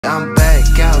I'm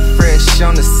back, out fresh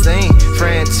on the scene.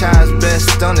 Franchise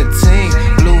best on the team.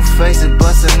 Blue faces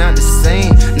busting out the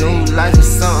scene. New life is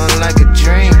something like a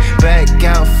dream. Back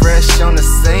out fresh on the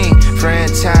scene.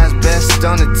 Franchise best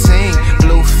on the team.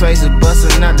 Blue faces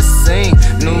busting out the scene.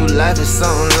 New life is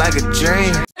something like a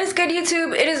dream. What is good,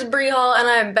 YouTube? It is Bree Hall and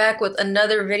I'm back with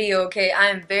another video. Okay, I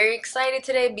am very excited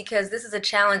today because this is a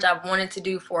challenge I've wanted to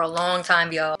do for a long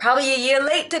time, y'all. Probably a year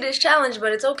late to this challenge,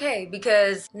 but it's okay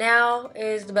because now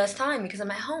is the best time because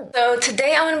I'm at home. So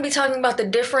today I'm going to be talking about the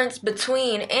difference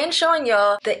between and showing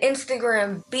y'all the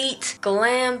Instagram beat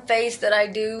glam face that I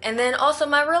do, and then also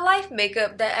my real life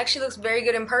makeup that actually looks very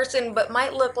good in person but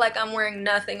might look like I'm wearing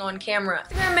nothing on camera.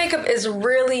 Instagram makeup is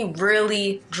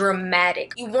really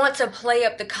dramatic. You want to play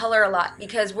up the color a lot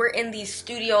because we're in these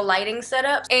studio lighting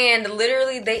setups and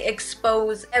literally they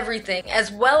expose everything, as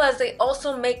well as they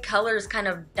also make colors kind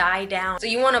of die down. So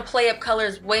you want to play up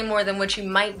colors way more than what you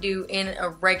might do in a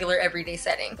regular everyday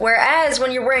setting. Whereas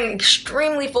when you're wearing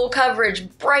extremely full coverage,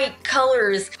 bright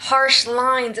colors, harsh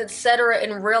lines, etc.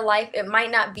 in real life, it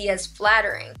might not be as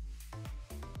flattering.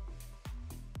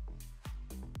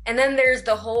 And then there's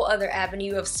the whole other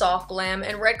avenue of soft glam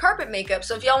and red carpet makeup.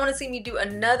 So if y'all want to see me do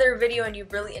another video and you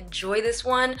really enjoy this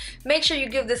one, make sure you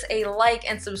give this a like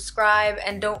and subscribe,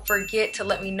 and don't forget to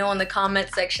let me know in the comment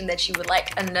section that you would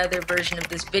like another version of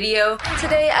this video. And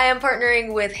today I am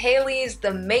partnering with Hailey's,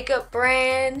 the makeup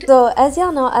brand. So as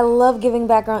y'all know, I love giving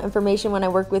background information when I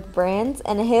work with brands,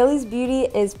 and Hailey's Beauty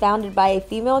is founded by a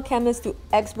female chemist who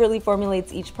expertly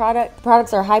formulates each product. The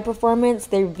products are high performance,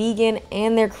 they're vegan,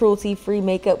 and they're cruelty-free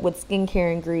makeup with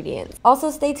skincare ingredients. Also,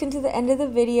 stay tuned to the end of the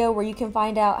video where you can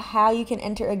find out how you can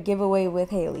enter a giveaway with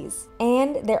Hailey's.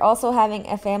 And they're also having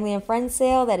a family and friends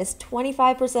sale that is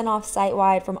 25% off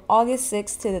site-wide from August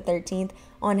 6th to the 13th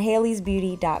on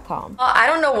Hailey'sBeauty.com. I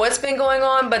don't know what's been going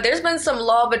on, but there's been some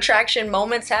law of attraction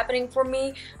moments happening for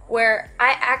me where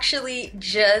I actually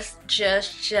just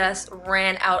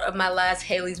ran out of my last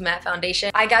Hailey's matte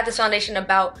foundation. I got this foundation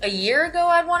about a year ago,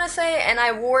 I'd want to say, and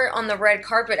I wore it on the red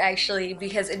carpet actually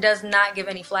because it does not give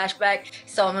any flashback.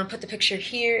 So I'm gonna put the picture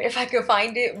here if I can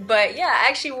find it. But yeah, I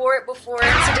actually wore it before.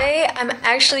 Today I'm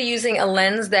actually using a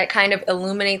lens that kind of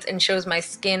illuminates and shows my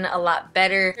skin a lot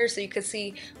better. So you can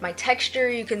see my texture,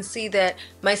 you can see that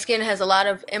my skin has a lot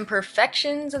of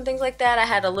imperfections and things like that. I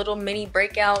had a little mini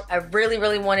breakout. I really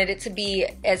wanted it to be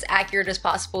as accurate as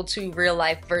possible to real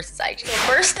life versus IG. So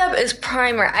first step is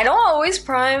primer. I don't always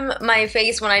prime my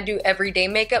face when I do everyday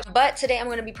makeup, but today I'm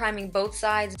going to be priming both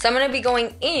sides. So I'm going to be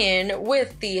going in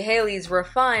with the Hailey's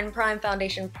Refined Prime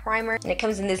Foundation Primer, and it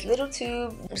comes in this little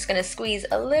tube. I'm just going to squeeze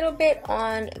a little bit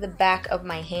on the back of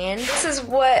my hand. This is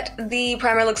what the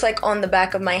primer looks like on the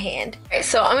back of my hand. Okay,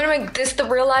 so I'm going to make this the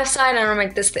real life side and I'm going to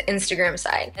make this the Instagram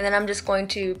side. And then I'm just going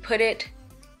to put it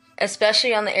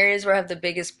especially on the areas where I have the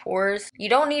biggest pores. You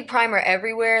don't need primer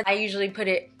everywhere. I usually put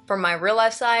it for my real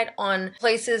life side on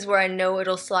places where I know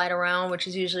it'll slide around, which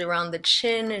is usually around the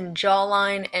chin and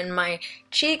jawline and my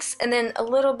cheeks, and then a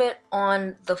little bit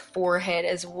on the forehead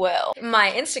as well.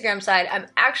 My Instagram side, I'm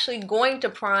actually going to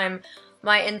prime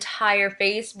my entire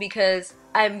face because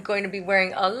I'm going to be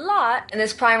wearing a lot, and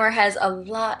this primer has a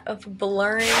lot of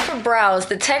blurring. For brows,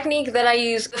 the technique that I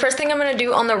use, the first thing I'm going to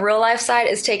do on the real life side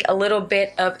is take a little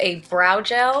bit of a brow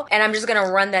gel, and I'm just going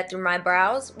to run that through my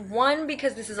brows. One,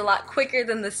 because this is a lot quicker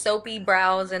than the soapy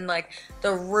brows and like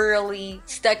the really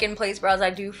stuck in place brows I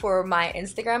do for my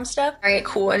Instagram stuff. Alright,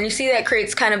 cool. And you see that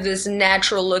creates kind of this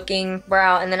natural looking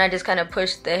brow, and then I just kind of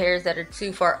push the hairs that are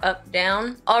too far up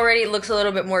down. Already it looks a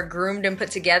little bit more groomed and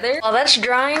put together. While that's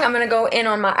drying, I'm going to go in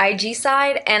on my IG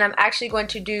side, and I'm actually going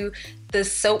to do the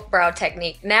soap brow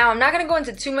technique. Now, I'm not going to go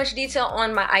into too much detail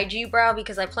on my IG brow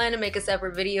because I plan to make a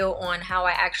separate video on how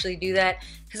I actually do that,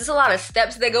 because there's a lot of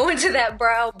steps that go into that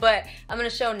brow, but I'm going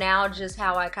to show now just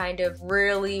how I kind of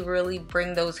really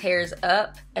bring those hairs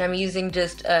up, and I'm using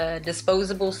just a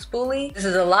disposable spoolie. This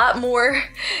is a lot more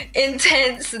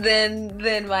intense than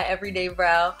my everyday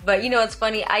brow, but you know, it's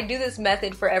funny, I do this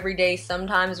method for everyday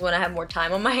sometimes when I have more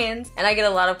time on my hands, and I get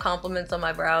a lot of compliments on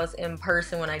my brows in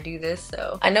person when I do this,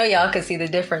 so I know y'all can see the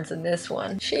difference in this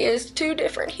one. She is two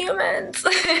different humans.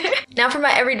 Now for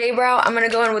my everyday brow, I'm going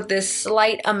to go in with this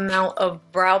slight amount of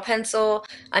brow pencil.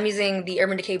 I'm using the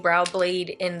Urban Decay Brow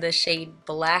Blade in the shade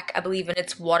Black, I believe, and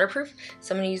it's waterproof.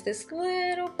 So I'm gonna use this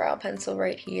little brow pencil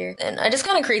right here, and I just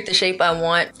kind of create the shape I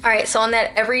want. All right, so on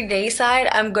that everyday side,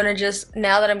 I'm gonna just,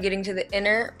 now that I'm getting to the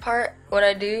inner part, what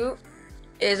I do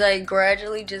is I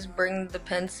gradually just bring the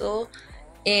pencil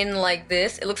in like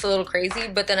this. It looks a little crazy,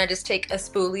 but then I just take a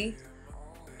spoolie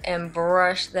and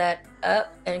brush that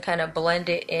up and kind of blend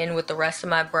it in with the rest of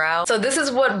my brow. So this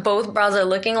is what both brows are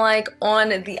looking like. On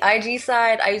the IG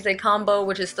side, I use a combo,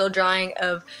 which is still drying,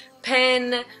 of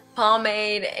pen,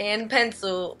 pomade, and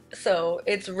pencil. So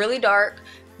it's really dark,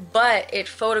 but it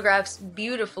photographs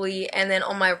beautifully. And then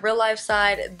on my real life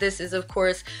side, this is of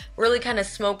course really kind of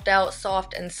smoked out,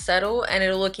 soft and subtle, and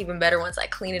it'll look even better once I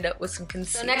clean it up with some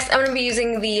concealer. So next I'm going to be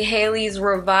using the Haley's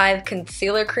Revive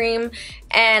Concealer Cream,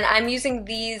 and I'm using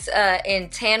these in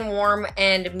Tan Warm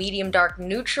and Medium Dark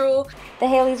Neutral. The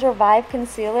Haley's Revive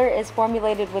Concealer is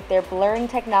formulated with their blurring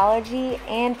technology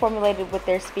and formulated with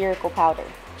their spherical powder.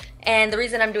 And the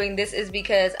reason I'm doing this is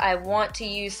because I want to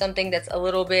use something that's a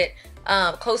little bit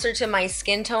closer to my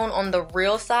skin tone on the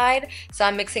real side. So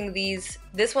I'm mixing these.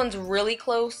 This one's really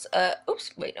close.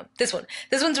 Oops, wait, no, this one.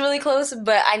 This one's really close,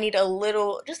 but I need a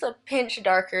little, just a pinch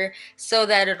darker so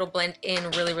that it'll blend in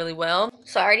really, really well.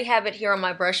 So I already have it here on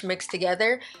my brush mixed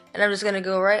together, and I'm just gonna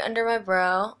go right under my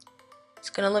brow. It's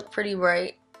gonna look pretty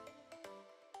bright.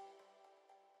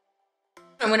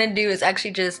 What I'm gonna do is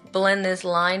actually just blend this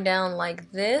line down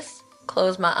like this.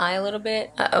 Close my eye a little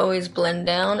bit. I always blend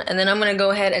down, and then I'm gonna go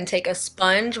ahead and take a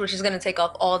sponge, which is gonna take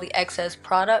off all the excess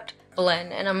product,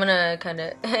 blend, and I'm gonna kind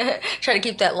of try to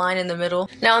keep that line in the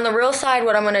middle. Now on the real side,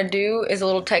 what I'm gonna do is a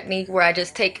little technique where I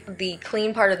just take the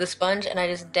clean part of the sponge and I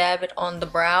just dab it on the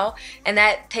brow, and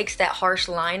that takes that harsh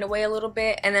line away a little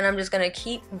bit, and then I'm just gonna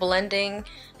keep blending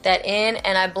that in,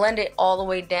 and I blend it all the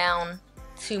way down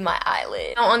to my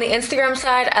eyelid. Now on the Instagram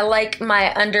side, I like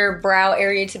my under brow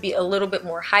area to be a little bit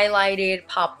more highlighted,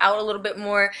 pop out a little bit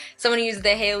more. So I'm gonna use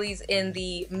the Haley's in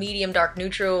the Medium Dark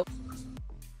Neutral.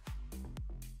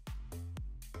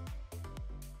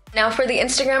 Now for the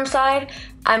Instagram side,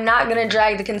 I'm not gonna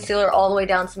drag the concealer all the way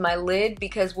down to my lid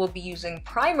because we'll be using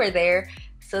primer there.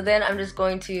 So then I'm just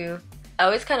going to, I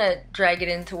always kind of drag it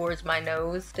in towards my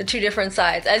nose, the two different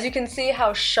sides. As you can see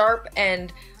how sharp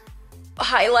and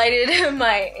highlighted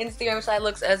my Instagram side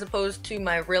looks as opposed to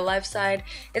my real life side.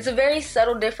 It's a very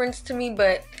subtle difference to me,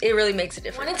 but it really makes a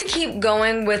difference. I wanted to keep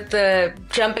going with the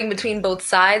jumping between both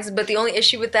sides, but the only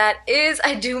issue with that is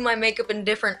I do my makeup in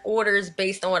different orders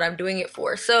based on what I'm doing it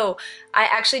for. So I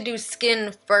actually do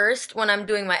skin first when I'm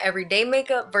doing my everyday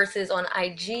makeup versus on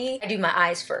IG, I do my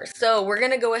eyes first. So we're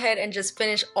gonna go ahead and just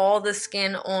finish all the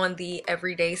skin on the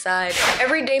everyday side.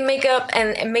 Everyday makeup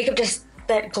and makeup just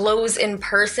that glows in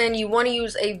person, you want to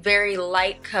use a very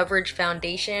light coverage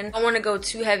foundation. You don't want to go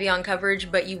too heavy on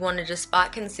coverage, but you want to just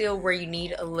spot conceal where you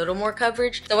need a little more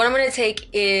coverage. So what I'm going to take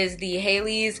is the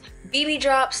Haley's BB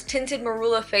Drops Tinted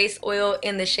Marula Face Oil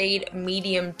in the shade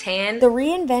Medium Tan. The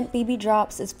Reinvent BB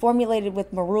Drops is formulated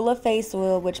with Marula Face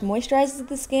Oil, which moisturizes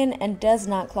the skin and does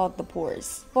not clog the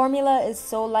pores. Formula is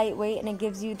so lightweight and it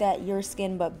gives you that your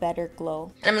skin but better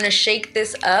glow. I'm going to shake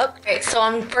this up. Alright, so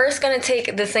I'm first going to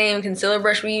take the same concealer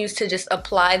brush we used to just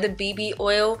apply the BB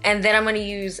oil, and then I'm going to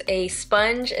use a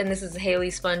sponge, and this is a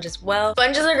Haley sponge as well.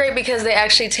 Sponges are great because they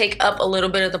actually take up a little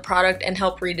bit of the product and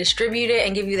help redistribute it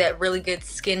and give you that really good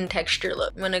skin texture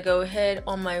look. I'm going to go ahead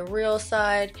on my real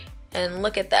side and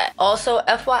look at that. Also,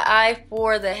 FYI,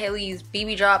 for the Haley's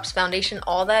BB Drops foundation,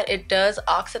 all that, it does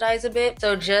oxidize a bit,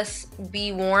 so just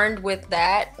be warned with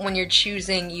that when you're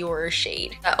choosing your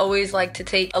shade. I always like to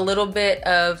take a little bit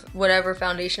of whatever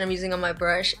foundation I'm using on my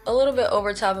brush, a little bit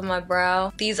over top of my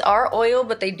brow. These are oil,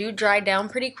 but they do dry down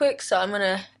pretty quick, so I'm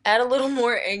gonna add a little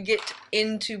more and get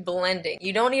into blending.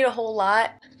 You don't need a whole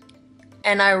lot.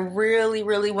 And I really,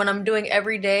 when I'm doing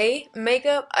everyday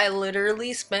makeup, I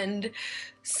literally spend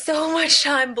so much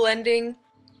time blending.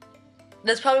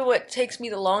 That's probably what takes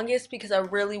me the longest because I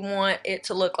really want it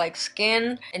to look like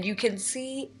skin, and you can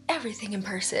see everything in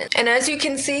person. And as you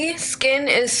can see, skin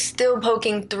is still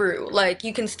poking through. Like,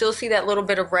 you can still see that little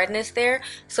bit of redness there.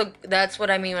 So that's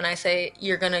what I mean when I say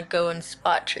you're gonna go and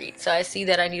spot treat. So I see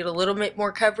that I need a little bit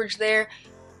more coverage there,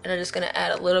 and I'm just gonna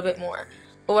add a little bit more.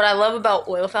 But what I love about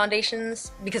oil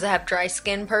foundations, because I have dry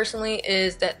skin personally,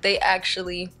 is that they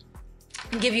actually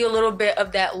give you a little bit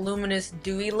of that luminous,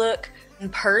 dewy look. In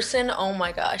person, oh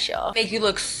my gosh, y'all. Make you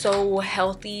look so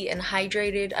healthy and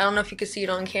hydrated. I don't know if you can see it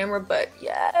on camera, but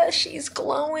yeah, she's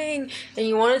glowing. And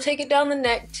you want to take it down the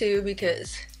neck too,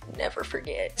 because never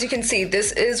forget. As you can see,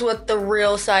 this is what the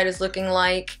real side is looking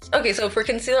like. Okay, so for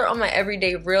concealer on my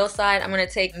everyday real side, I'm going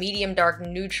to take Medium Dark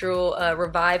Neutral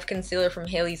Revive Concealer from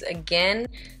Haley's again.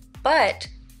 But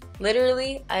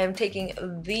literally, I am taking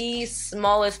the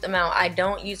smallest amount. I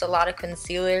don't use a lot of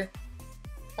concealer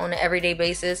on an everyday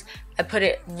basis. I put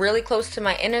it really close to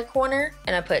my inner corner,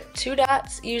 and I put 2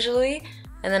 dots usually,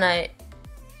 and then I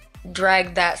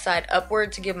drag that side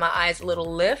upward to give my eyes a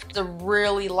little lift. It's a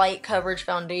really light coverage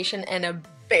foundation and a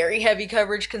very heavy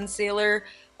coverage concealer.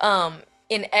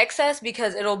 in excess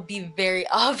because it'll be very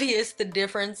obvious the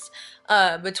difference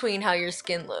between how your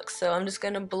skin looks. So I'm just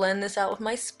gonna blend this out with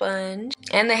my sponge.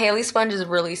 And the Haley sponge is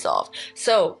really soft.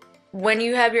 So when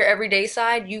you have your everyday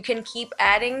side, you can keep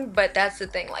adding, but that's the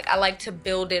thing, like I like to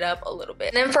build it up a little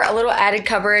bit. And then for a little added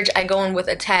coverage, I go in with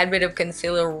a tad bit of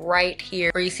concealer right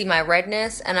here where you see my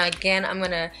redness. And again, I'm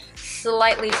gonna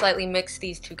slightly mix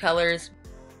these two colors.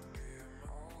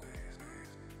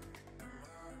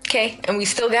 Okay, and we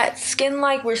still got skin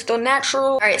like, we're still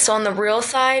natural. All right, so on the real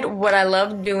side, what I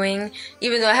love doing,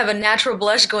 even though I have a natural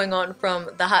blush going on from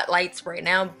the hot lights right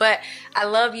now, but I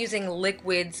love using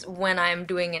liquids when I'm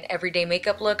doing an everyday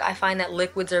makeup look. I find that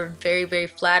liquids are very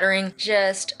flattering.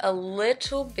 Just a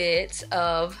little bit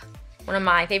of one of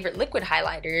my favorite liquid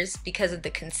highlighters because of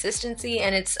the consistency,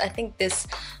 and it's, I think, this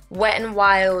Wet n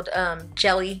Wild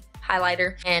jelly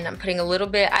highlighter, and I'm putting a little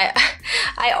bit.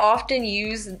 I often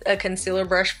use a concealer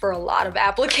brush for a lot of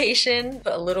application,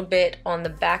 but a little bit on the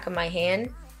back of my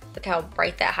hand. Look how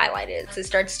bright that highlight is. It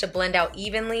starts to blend out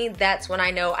evenly. That's when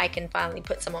I know I can finally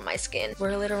put some on my skin.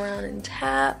 Swirl it around and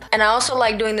tap. And I also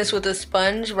like doing this with a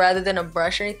sponge rather than a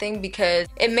brush or anything because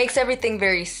it makes everything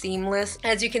very seamless.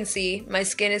 As you can see, my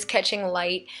skin is catching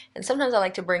light, and sometimes I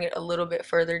like to bring it a little bit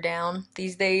further down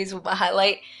these days with my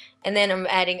highlight. And then I'm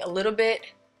adding a little bit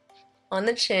on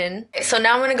the chin. So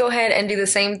now I'm gonna go ahead and do the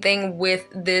same thing with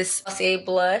this Glossier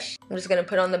blush. I'm just gonna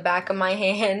put on the back of my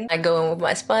hand. I go in with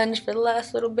my sponge for the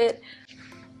last little bit.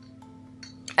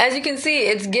 As you can see,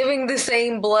 it's giving the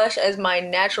same blush as my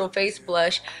natural face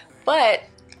blush, but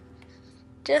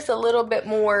just a little bit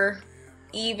more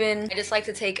even. I just like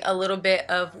to take a little bit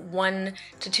of 1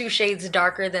 to 2 shades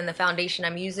darker than the foundation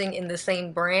I'm using in the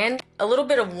same brand. A little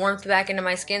bit of warmth back into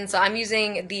my skin. So I'm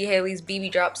using the Haley's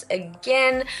BB drops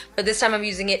again, but this time I'm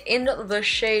using it in the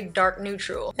shade Dark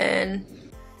Neutral. And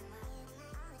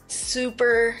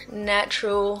super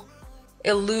natural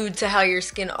allude to how your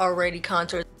skin already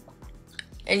contours.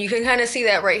 And you can kind of see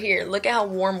that right here. Look at how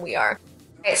warm we are.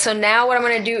 Okay, so now what I'm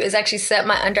going to do is actually set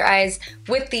my under eyes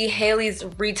with the Haley's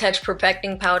Retouch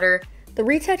Perfecting Powder. The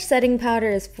Retouch setting powder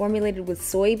is formulated with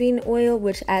soybean oil,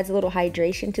 which adds a little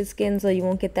hydration to skin so you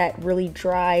won't get that really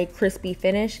dry, crispy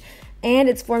finish. And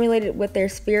it's formulated with their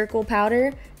spherical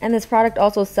powder. And this product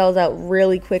also sells out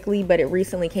really quickly, but it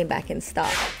recently came back in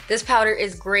stock. This powder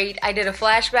is great. I did a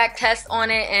flashback test on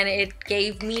it and it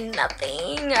gave me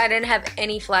nothing. I didn't have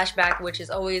any flashback, which is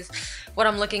always what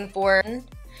I'm looking for.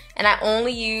 And I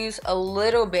only use a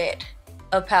little bit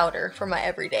of powder for my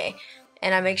everyday.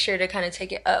 And I make sure to kind of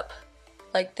take it up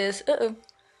like this.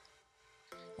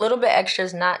 Little bit extra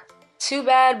is not too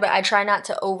bad, but I try not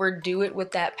to overdo it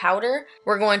with that powder.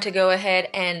 We're going to go ahead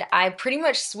and I pretty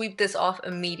much sweep this off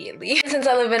immediately. Since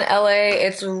I live in LA,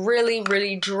 it's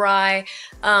really dry.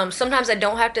 Sometimes I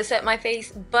don't have to set my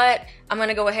face, but I'm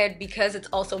gonna go ahead because it's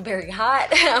also very hot.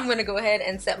 I'm gonna go ahead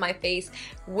and set my face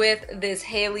with this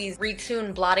Haley's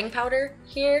Retune blotting powder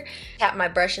here. Tap my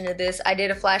brush into this. I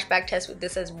did a flashback test with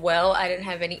this as well. I didn't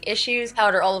have any issues.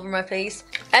 Powder all over my face.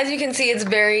 As you can see, it's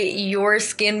very your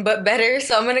skin but better.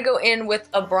 So I'm gonna go in with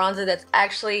a bronzer that's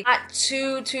actually not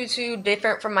too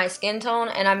different from my skin tone,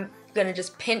 and I'm gonna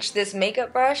just pinch this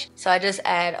makeup brush. So I just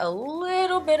add a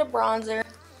little bit of bronzer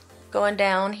going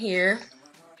down here.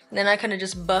 Then I kind of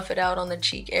just buff it out on the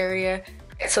cheek area.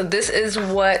 So this is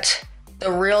what the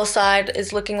real side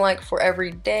is looking like for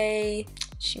every day.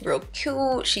 She real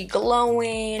cute, she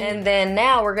glowing. And then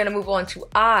now we're gonna move on to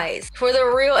eyes. For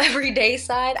the real everyday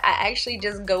side, I actually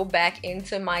just go back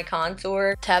into my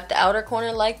contour, tap the outer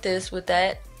corner like this with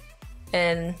that,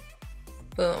 and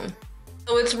boom.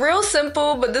 So it's real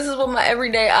simple, but this is what my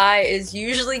everyday eye is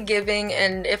usually giving.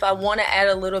 And if I want to add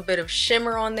a little bit of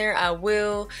shimmer on there, I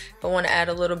will. If I want to add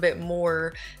a little bit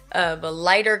more of a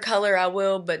lighter color, I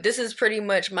will. But this is pretty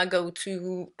much my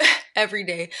go-to every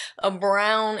day. A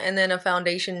brown and then a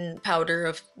foundation powder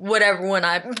of whatever one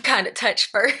I kind of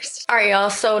touch first. All right, y'all.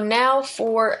 So now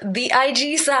for the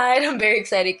IG side, I'm very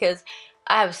excited because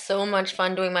I have so much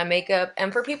fun doing my makeup.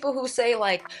 And for people who say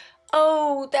like,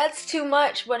 oh, that's too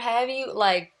much, what have you,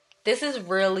 like, this is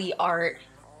really art.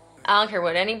 I don't care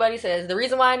what anybody says. The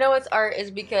reason why I know it's art is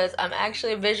because I'm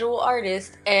actually a visual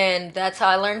artist, and that's how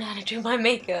I learned how to do my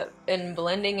makeup. And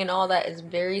blending and all that is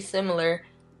very similar.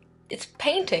 It's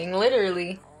painting,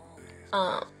 literally.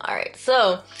 Alright,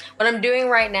 so what I'm doing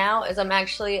right now is I'm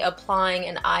actually applying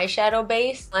an eyeshadow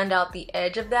base, blend out the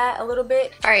edge of that a little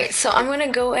bit. Alright, so I'm gonna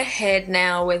go ahead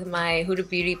now with my Huda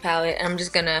Beauty palette, and I'm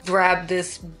just gonna grab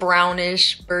this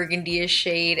brownish burgundy-ish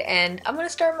shade, and I'm gonna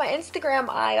start my Instagram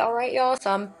eye, alright y'all?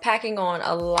 So I'm packing on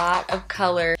a lot of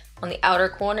color on the outer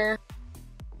corner.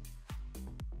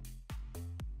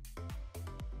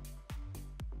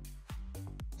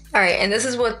 Alright, and this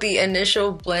is what the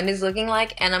initial blend is looking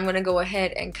like, and I'm gonna go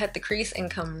ahead and cut the crease and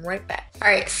come right back.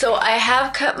 Alright, so I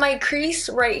have cut my crease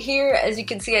right here. As you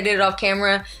can see, I did it off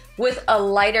camera with a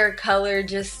lighter color.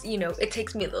 Just, you know, it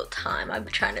takes me a little time. I'm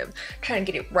trying to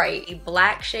get it right. A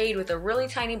black shade with a really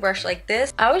tiny brush like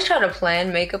this. I always try to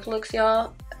plan makeup looks,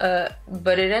 y'all.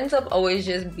 But it ends up always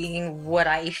just being what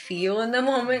I feel in the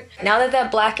moment. Now that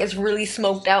that black is really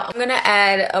smoked out, I'm gonna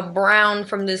add a brown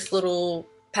from this little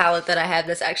palette that I have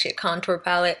that's actually a contour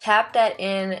palette. Tap that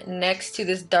in next to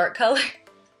this dark color.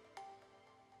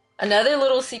 Another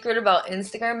little secret about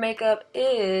Instagram makeup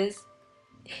is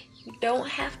you don't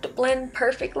have to blend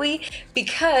perfectly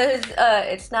because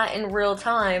it's not in real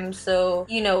time. So,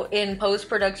 you know, in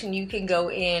post-production you can go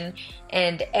in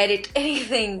and edit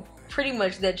anything pretty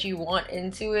much that you want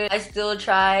into it. I still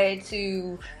try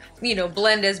to, you know,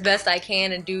 blend as best I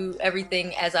can and do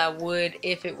everything as I would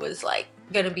if it was like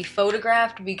gonna be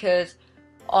photographed, because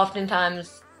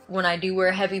oftentimes when I do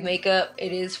wear heavy makeup,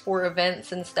 it is for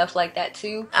events and stuff like that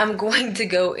too. I'm going to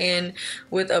go in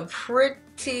with a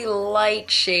pretty light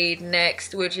shade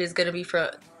next, which is gonna be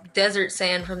from Desert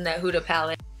Sand from that Huda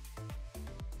palette.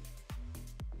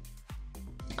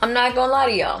 I'm not gonna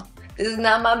lie to y'all, this is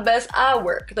not my best eye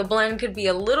work. The blend could be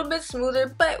a little bit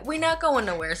smoother, but we're not going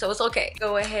nowhere, so it's okay.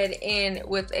 Go ahead in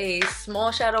with a small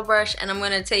shadow brush, and I'm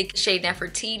gonna take shade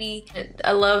Nefertiti.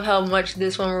 I love how much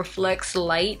this one reflects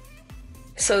light.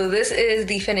 So this is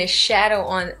the finished shadow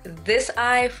on this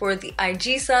eye for the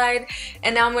IG side,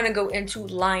 and now I'm gonna go into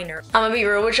liner. I'm gonna be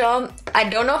real with y'all. I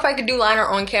don't know if I could do liner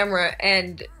on camera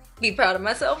and be proud of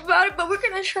myself about it, but we're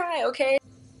gonna try, okay?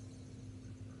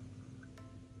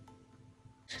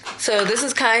 So this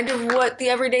is kind of what the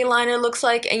everyday liner looks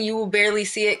like, and you will barely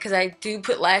see it because I do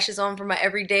put lashes on for my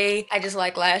everyday. I just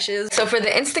like lashes. So for the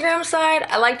Instagram side,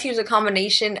 I like to use a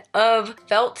combination of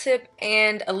felt tip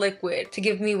and a liquid to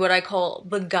give me what I call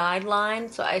the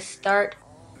guideline. So I start.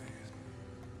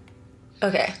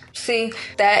 Okay, see,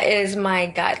 that is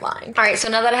my guideline. All right, so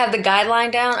now that I have the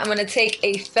guideline down, I'm gonna take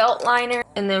a felt liner,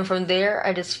 and then from there,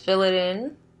 I just fill it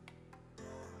in.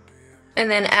 And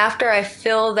then after I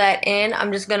fill that in,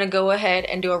 I'm just gonna go ahead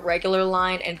and do a regular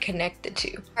line and connect the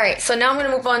two. All right, so now I'm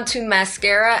gonna move on to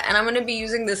mascara, and I'm gonna be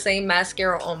using the same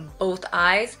mascara on both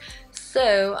eyes.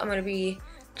 So I'm gonna be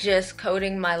just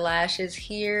coating my lashes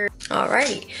here.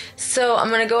 Alrighty, so I'm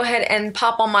gonna go ahead and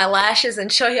pop on my lashes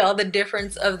and show y'all the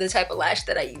difference of the type of lash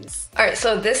that I use. Alright,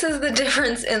 so this is the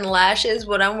difference in lashes.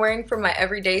 What I'm wearing for my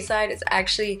everyday side is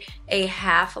actually a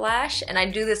half lash, and I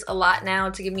do this a lot now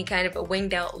to give me kind of a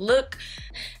winged out look.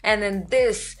 And then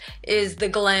this is the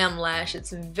glam lash.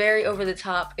 It's very over the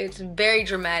top, it's very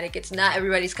dramatic, it's not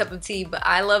everybody's cup of tea, but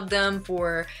I love them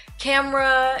for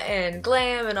camera and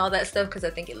glam and all that stuff because I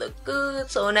think it looks good.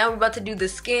 So now we're about to do the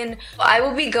skin. I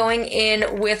will be going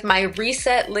in with my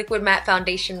Reset Liquid Matte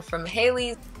Foundation from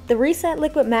Haley's. The Reset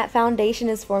Liquid Matte Foundation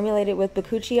is formulated with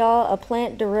bakuchiol, a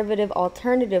plant derivative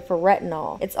alternative for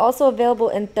retinol. It's also available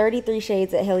in 33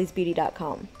 shades at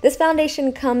haleysbeauty.com. This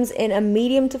foundation comes in a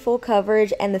medium to full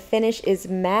coverage, and the finish is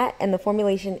matte and the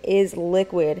formulation is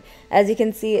liquid. As you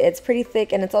can see, it's pretty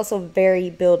thick and it's also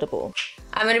very buildable.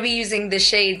 I'm going to be using the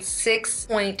shade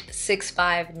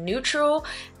 6.65 Neutral,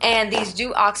 and these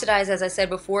do oxidize, as I said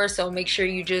before, so make sure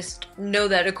you just know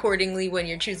that accordingly when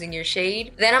you're choosing your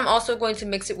shade. Then I'm also going to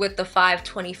mix it with the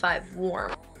 525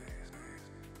 Warm.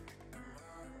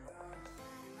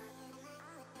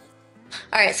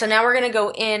 Alright, so now we're going to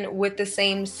go in with the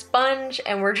same sponge,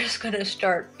 and we're just going to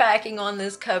start packing on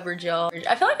this coverage, y'all.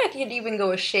 I feel like I could even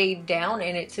go a shade down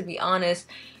in it, to be honest.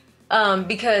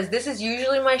 Because this is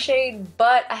usually my shade,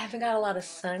 but I haven't got a lot of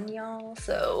sun, y'all,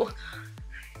 so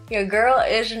your girl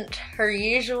isn't her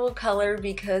usual color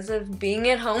because of being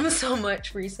at home so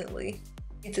much recently.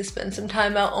 I need to spend some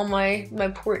time out on my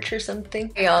porch or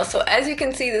something. Y'all, so as you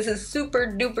can see, this is super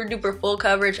duper duper full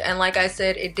coverage, and like I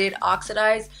said, it did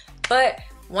oxidize, but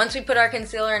once we put our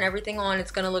concealer and everything on,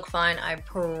 it's gonna look fine, I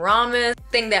promise.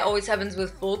 Thing that always happens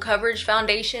with full coverage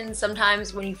foundations,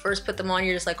 sometimes when you first put them on,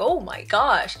 you're just like, oh my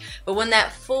gosh. But when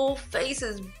that full face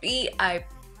is beat, I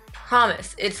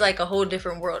promise, it's like a whole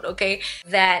different world, okay?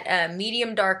 That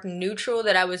medium dark neutral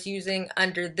that I was using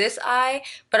under this eye,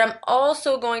 but I'm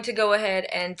also going to go ahead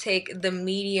and take the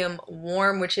medium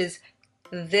warm, which is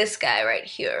this guy right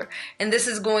here, and this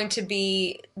is going to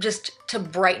be just to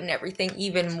brighten everything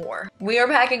even more. We are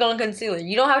packing on concealer.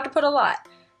 You don't have to put a lot,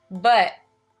 but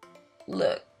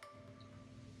look,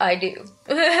 I do.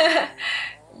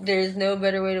 There's no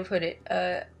better way to put it.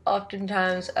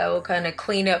 Oftentimes I will kind of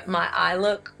clean up my eye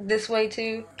look this way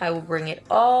too. I will bring it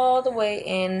all the way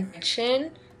in my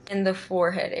chin in the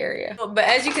forehead area. But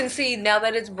as you can see, now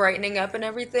that it's brightening up and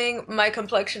everything, my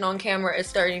complexion on camera is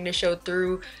starting to show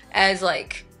through as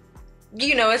like,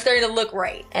 you know, it's starting to look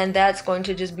right. And that's going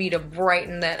to just be to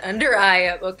brighten that under eye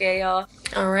up, okay, y'all?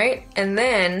 All right, and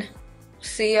then,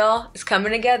 see y'all, it's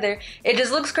coming together. It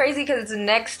just looks crazy because it's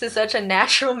next to such a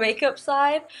natural makeup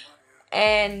side.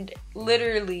 And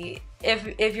literally,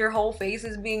 if your whole face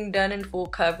is being done in full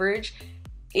coverage,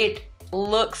 it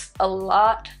looks a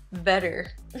lot better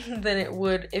than it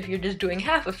would if you're just doing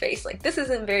half a face. Like, this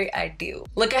isn't very ideal.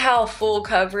 Look at how full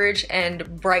coverage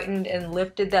and brightened and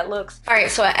lifted that looks. All right,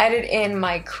 so I added in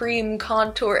my cream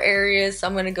contour areas, so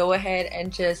I'm gonna go ahead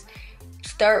and just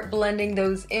start blending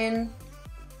those in.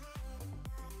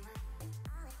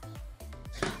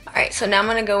 All right, so now I'm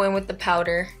gonna go in with the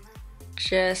powder,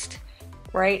 just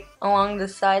right along the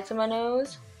sides of my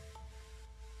nose,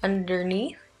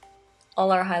 underneath.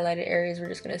 All our highlighted areas we're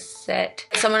just gonna set.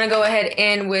 So I'm gonna go ahead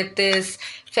in with this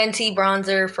Fenty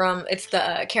bronzer from, it's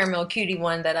the Caramel Cutie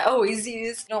one that I always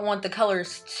use. You don't want the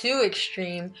colors too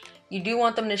extreme. You do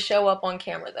want them to show up on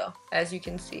camera though, as you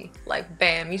can see. Like,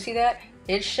 bam, you see that?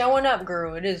 It's showing up,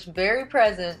 girl. It is very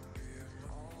present.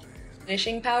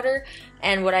 Finishing powder,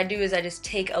 and what I do is I just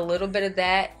take a little bit of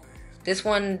that. This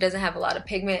one doesn't have a lot of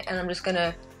pigment, and I'm just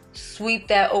gonna sweep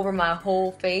that over my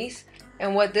whole face.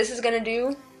 And what this is gonna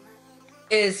do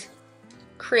is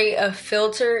create a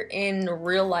filter in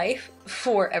real life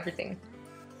for everything.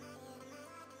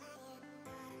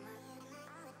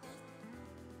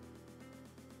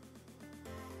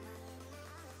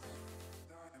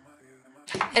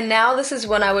 And now this is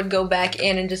when I would go back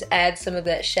in and just add some of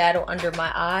that shadow under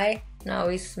my eye. And I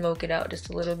always smoke it out just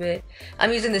a little bit.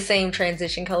 I'm using the same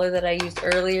transition color that I used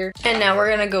earlier. And now we're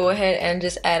gonna go ahead and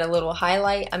just add a little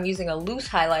highlight. I'm using a loose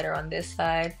highlighter on this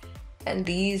side. And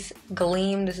these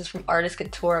gleam. This is from Artist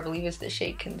Couture. I believe it's the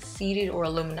shade Conceited or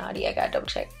Illuminati. I gotta double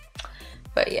check.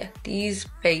 But yeah, these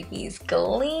babies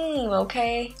gleam,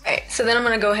 okay? All right, so then I'm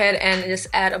gonna go ahead and just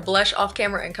add a blush off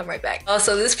camera and come right back.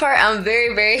 Also, this part I'm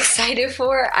very, very excited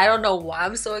for. I don't know why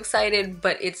I'm so excited,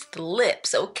 but it's the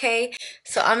lips, okay?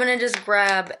 So I'm gonna just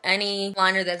grab any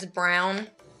liner that's brown.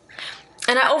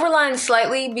 And I overline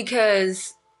slightly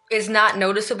because it's not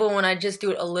noticeable when I just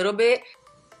do it a little bit.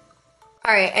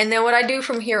 All right, and then what I do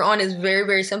from here on is very,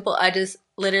 very simple. I just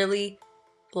literally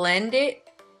blend it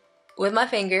with my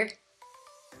finger.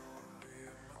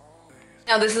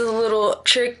 Now this is a little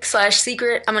trick slash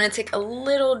secret. I'm gonna take a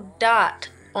little dot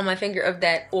on my finger of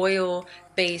that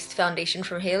oil-based foundation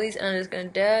from Haley's, and I'm just gonna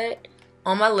dab it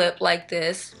on my lip like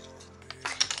this.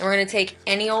 And we're gonna take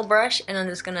any old brush, and I'm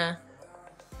just gonna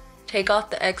take off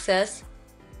the excess.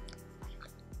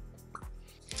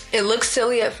 It looks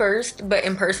silly at first, but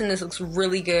in person this looks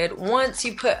really good once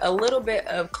you put a little bit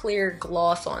of clear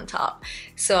gloss on top.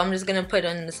 So I'm just gonna put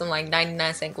in some like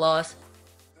 99-cent gloss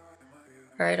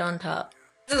right on top.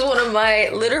 This is one of my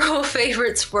literal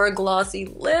favorites for a glossy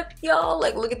lip, y'all.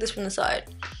 Like, look at this from the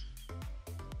side.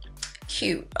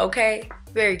 Cute, okay?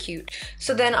 Very cute.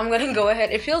 So then I'm gonna go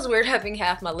ahead. It feels weird having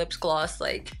half my lips glossed.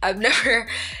 Like, I've never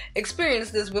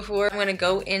experienced this before. I'm gonna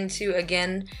go into,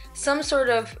 again, some sort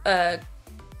of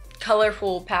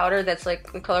colorful powder that's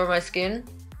like the color of my skin,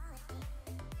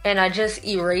 and I just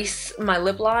erase my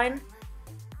lip line.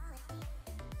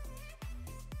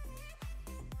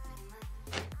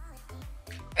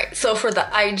 So for the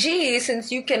IG,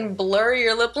 since you can blur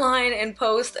your lip line in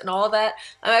post and all that,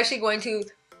 I'm actually going to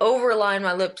overline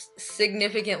my lips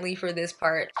significantly for this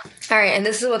part. All right, and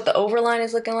this is what the overline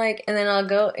is looking like, and then I'll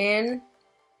go in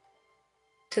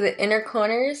to the inner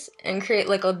corners and create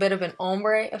like a bit of an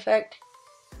ombre effect.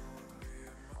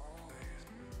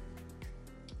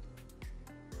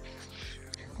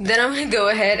 Then I'm gonna go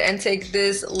ahead and take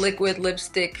this liquid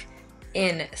lipstick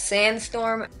in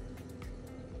Sandstorm.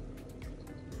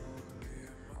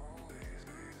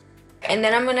 And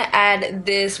then I'm gonna add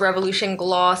this Revolution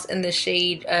gloss in the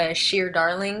shade Sheer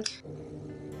Darling.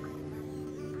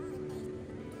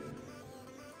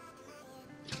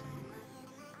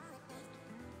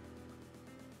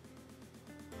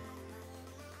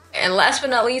 And last but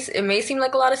not least, it may seem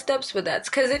like a lot of steps, but that's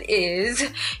because it is.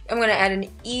 I'm gonna add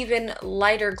an even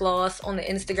lighter gloss on the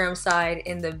Instagram side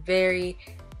in the very,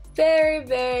 very,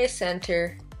 very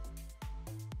center.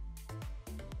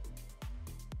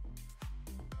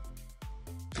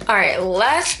 All right,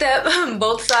 last step,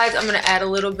 both sides, I'm gonna add a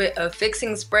little bit of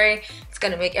fixing spray. It's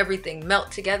gonna make everything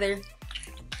melt together.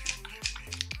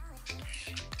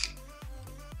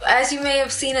 as you may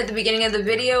have seen at the beginning of the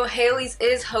video, Hailey's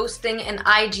is hosting an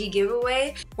IG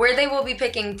giveaway where they will be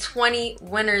picking 20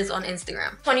 winners on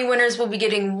Instagram. 20 winners will be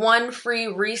getting 1 free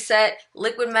Reset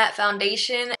Liquid Matte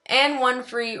Foundation and 1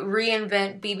 free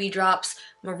Reinvent BB Drops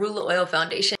Marula Oil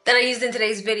Foundation that I used in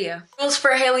today's video. Rules for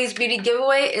Hailey's Beauty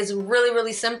giveaway is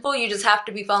really simple. You just have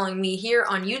to be following me here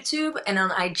on YouTube and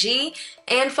on IG,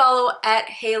 and follow at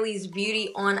Hailey's Beauty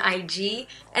on IG,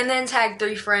 and then tag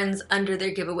 3 friends under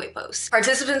their giveaway post.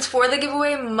 Participants for the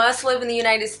giveaway must live in the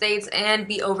United States and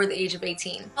be over the age of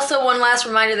 18. Also, one last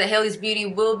reminder that Hailey's Beauty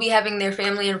will be having their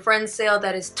family and friends sale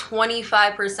that is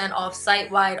 25% off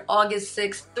site-wide August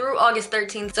 6th through August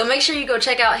 13th. So make sure you go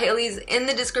check out Hailey's in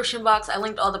the description box. I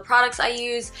linked all the products I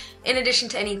use, in addition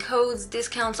to any codes,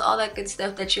 discounts, all that good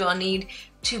stuff that you all need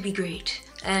to be great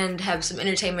and have some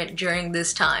entertainment during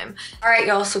this time. Alright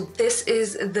y'all, so this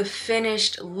is the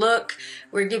finished look.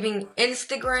 We're giving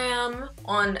Instagram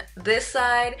on this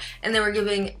side, and then we're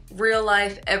giving real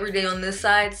life everyday on this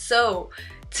side. So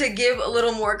to give a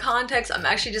little more context, I'm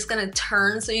actually just gonna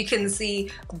turn so you can see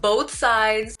both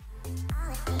sides.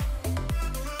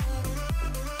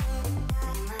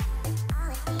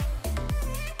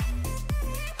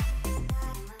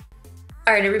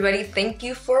 Alright everybody, thank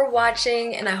you for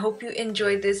watching, and I hope you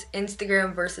enjoyed this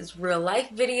Instagram versus real life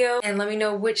video. And let me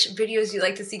know which videos you'd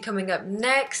like to see coming up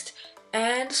next.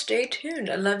 And stay tuned.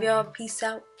 I love y'all. Peace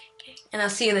out. And I'll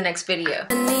see you in the next video.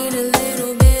 I need a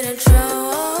little bit of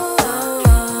trust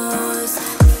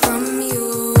from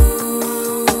you.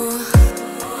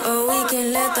 Oh, we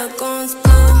can let the guns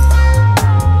blow.